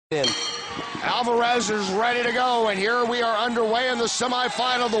in. Alvarez is ready to go, and here we are underway in the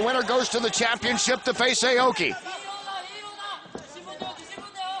semifinal. The winner goes to the championship to face Aoki.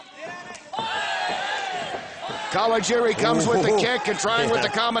 Kawajiri comes with the kick, and trying with the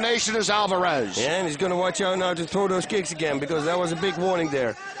combination is Alvarez. Yeah, and he's going to watch out now to throw those kicks again, because that was a big warning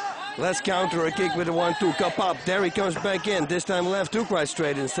there. Let's counter a kick with a 1-2. Cup up. There he comes back in. This time left hook right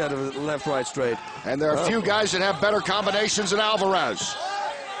straight instead of left right straight. And there are a few guys that have better combinations than Alvarez.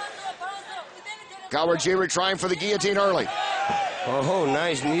 Kawajiri trying for the guillotine early. Oh,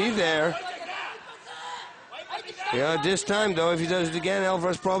 nice knee there. Yeah, this time, though, if he does it again,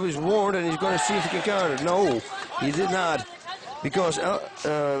 Alvarez probably is warned, and he's going to see if he can counter. No, he did not, because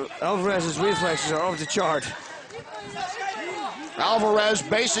Alvarez's reflexes are off the chart. Alvarez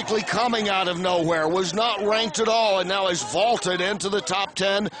basically coming out of nowhere, was not ranked at all, and now has vaulted into the top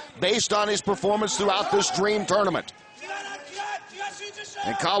 10 based on his performance throughout this dream tournament.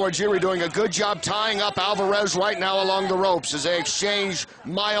 And Kawajiri doing a good job tying up Alvarez right now along the ropes as they exchange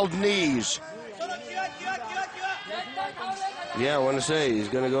mild knees. Yeah, I want to say he's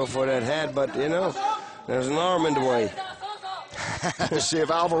going to go for that head, but, you know, there's an arm in the way. See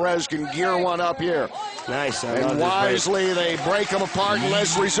if Alvarez can gear one up here. Nice. And wisely, they break them apart and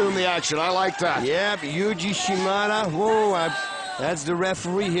let's resume the action. I like that. Yep, Yuji Shimada. Whoa, that's the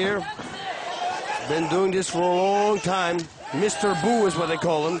referee here. Been doing this for a long time. Mr. Boo is what they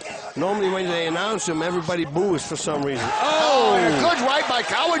call him. Normally when they announce him, everybody boos for some reason. Oh, and a good right by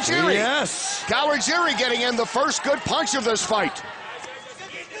Kawajiri. Yes. Kawajiri getting in the first good punch of this fight.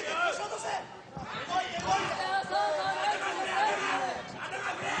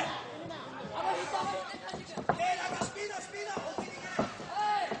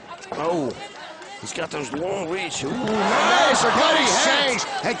 Oh, he's got those long reach. Ooh, nice, a good exchange.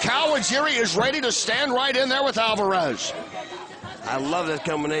 And Kawajiri is ready to stand right in there with Alvarez. I love that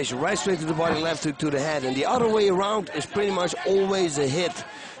combination. Right straight to the body, left hook to the head. And the other way around is pretty much always a hit.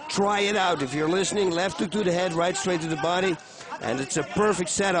 Try it out. If you're listening, left hook to the head, right straight to the body. And it's a perfect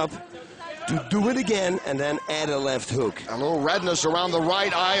setup to do it again and then add a left hook. A little redness around the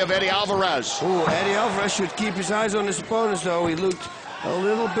right eye of Eddie Alvarez. Oh, Eddie Alvarez should keep his eyes on his opponents, though. He looked a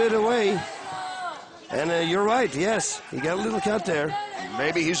little bit away. And you're right, yes. He got a little cut there.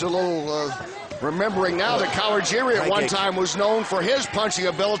 Maybe he's a little... remembering now that Kawajiri at one time was known for his punching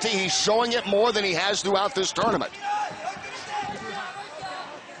ability. He's showing it more than he has throughout this tournament.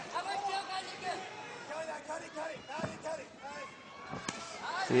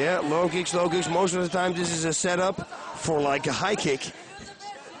 Yeah, low kicks, low kicks. Most of the time this is a setup for like a high kick.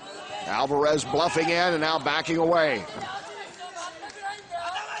 Alvarez bluffing in and now backing away.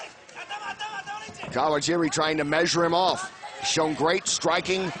 Kawajiri trying to measure him off. Shown great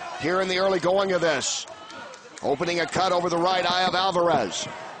striking here in the early going of this. Opening a cut over the right eye of Alvarez.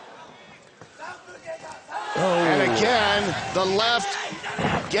 Oh. And again, the left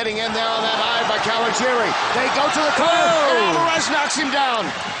getting in there on that eye by Kawajiri. They go to the corner, and Alvarez knocks him down.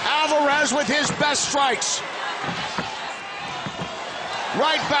 Alvarez with his best strikes.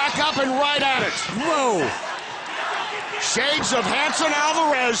 Right back up and right at it. Whoa. Shades of Hanson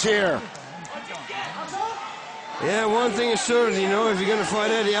Alvarez here. Yeah, one thing is certain, you know, if you're going to fight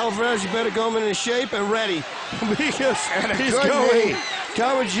Eddie Alvarez, you better come in shape and ready. Because he's going.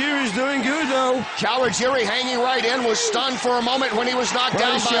 Kawajiri's doing good, though. Kawajiri hanging right in, was stunned for a moment when he was knocked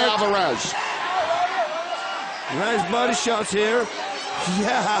down by Alvarez. Nice body shots here.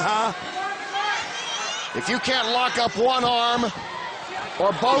 Yeah. If you can't lock up one arm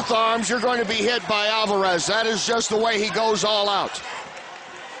or both arms, you're going to be hit by Alvarez. That is just the way he goes all out.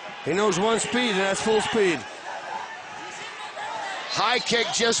 He knows one speed, and that's full speed. High kick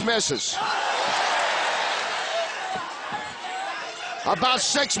just misses. About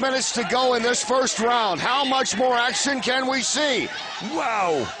 6 minutes to go in this first round. How much more action can we see?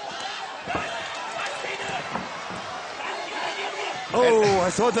 Wow. Oh, I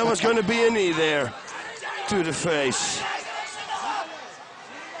thought that was going to be a knee there to the face.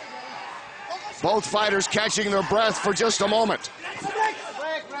 Both fighters catching their breath for just a moment.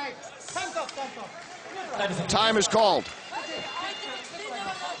 Time is called.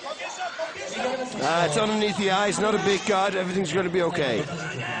 It's underneath the eyes, not a big cut. Everything's going to be okay.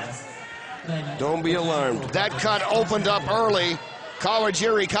 Don't be alarmed. That cut opened up early.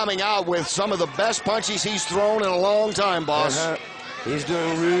 Kawajiri coming out with some of the best punches he's thrown in a long time, boss. He's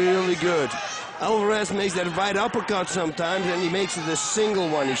doing really good. Alvarez makes that right uppercut sometimes, and he makes it a single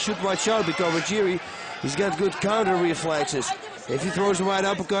one. He should watch out because Kawajiri, he's got good counter reflexes. If he throws a right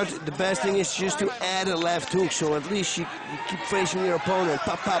uppercut, the best thing is just to add a left hook, so at least you keep facing your opponent,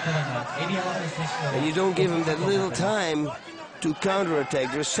 pop, pop. And you don't give him that little time to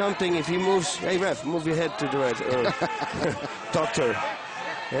counterattack. There's something, if he moves, hey ref, move your head to the right. Doctor,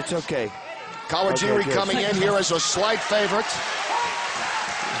 it's okay. Kawajiri coming in here as a slight favorite.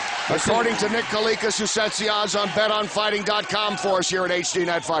 According to Nick Kalikas, who sets the odds on betonfighting.com for us here at HD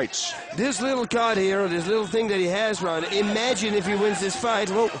Net Fights. This little card here, this little thing that he has, Ron, imagine if he wins this fight.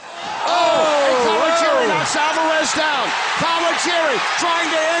 Whoa. And Kawajiri knocks Alvarez down. Kawajiri trying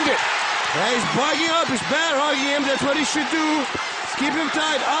to end it. Yeah, he's bugging up, he's bad hugging him, that's what he should do. Keep him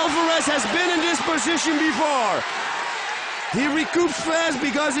tight. Alvarez has been in this position before. He recoups fast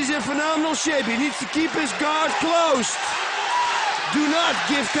because he's in phenomenal shape. He needs to keep his guard closed. Do not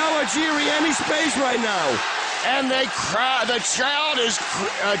give Kawajiri any space right now. And the crowd is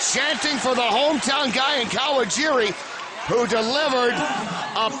chanting for the hometown guy in Kawajiri, who delivered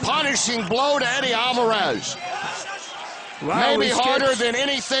a punishing blow to Eddie Alvarez. Wow, maybe harder than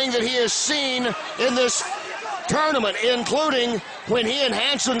anything that he has seen in this tournament, including when he and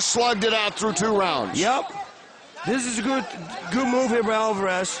Hansen slugged it out through 2 rounds. Yep. This is a good move here by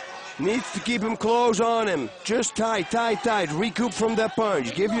Alvarez. Needs to keep him close on him. Just tight. Recoup from that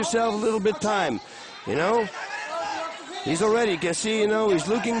punch. Give yourself a little bit time. You know? He's already, you can see, you know, he's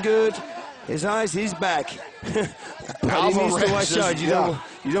looking good. His eyes, he's back. But he needs to watch out. You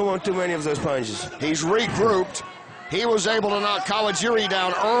don't want too many of those punches. He's regrouped. He was able to knock Kawajiri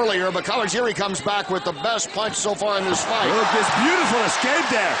down earlier, but Kawajiri comes back with the best punch so far in this fight. Look, this beautiful escape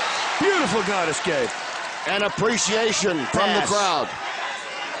there. Beautiful guard escape. And appreciation from the crowd.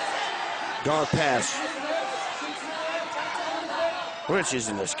 Guard pass. Which is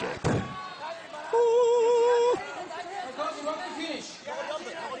an escape. Ooh.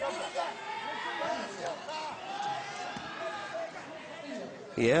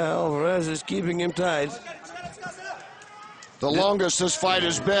 Yeah, Alvarez is keeping him tight. The longest this fight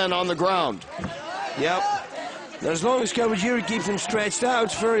has been on the ground. Yep. Now, as long as Kawajiri keeps him stretched out,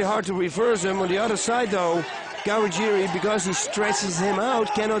 it's very hard to reverse him. On the other side, though, Kawajiri, because he stretches him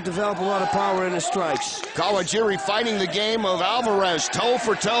out, cannot develop a lot of power in his strikes. Kawajiri fighting the game of Alvarez, toe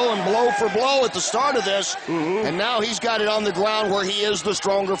for toe and blow for blow at the start of this. And now he's got it on the ground where he is the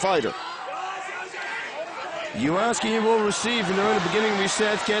stronger fighter. You ask and you will receive. You know, in the beginning we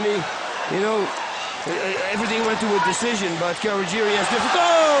said, can he, you know, everything went to a decision, but Kawajiri has different...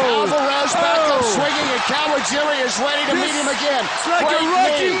 Oh! Alvarez back up swinging, and Kawajiri is ready to meet him again. It's like a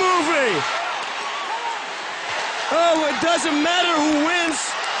Rocky movie. Oh, it doesn't matter who wins.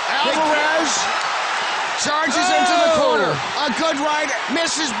 Alvarez charges into the corner. A good right,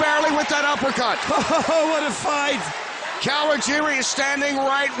 misses barely with that uppercut. Oh, what a fight. Kawajiri is standing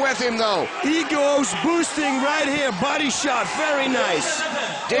right with him, though. Egos boosting right here. Body shot. Very nice.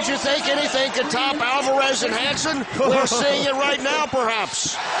 Did you think anything could top Alvarez and Hansen? We're seeing it right now,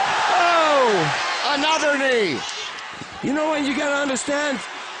 perhaps. Oh! Another knee. You know what? You got to understand,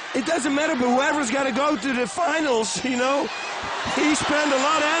 it doesn't matter, but whoever's got to go to the finals, you know, he spent a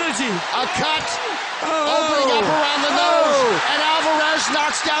lot of energy. A cut. Opening up around the nose. And Alvarez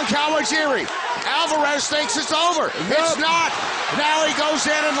knocks down Kawajiri. Alvarez thinks it's over. It's not. Now he goes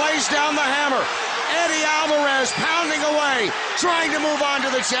in and lays down the hammer. Eddie Alvarez pounding away, trying to move on to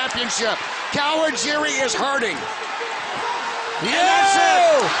the championship. Kawajiri is hurting. Yeah! And that's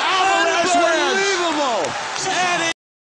it. Alvarez wins. Unbelievable. Eddie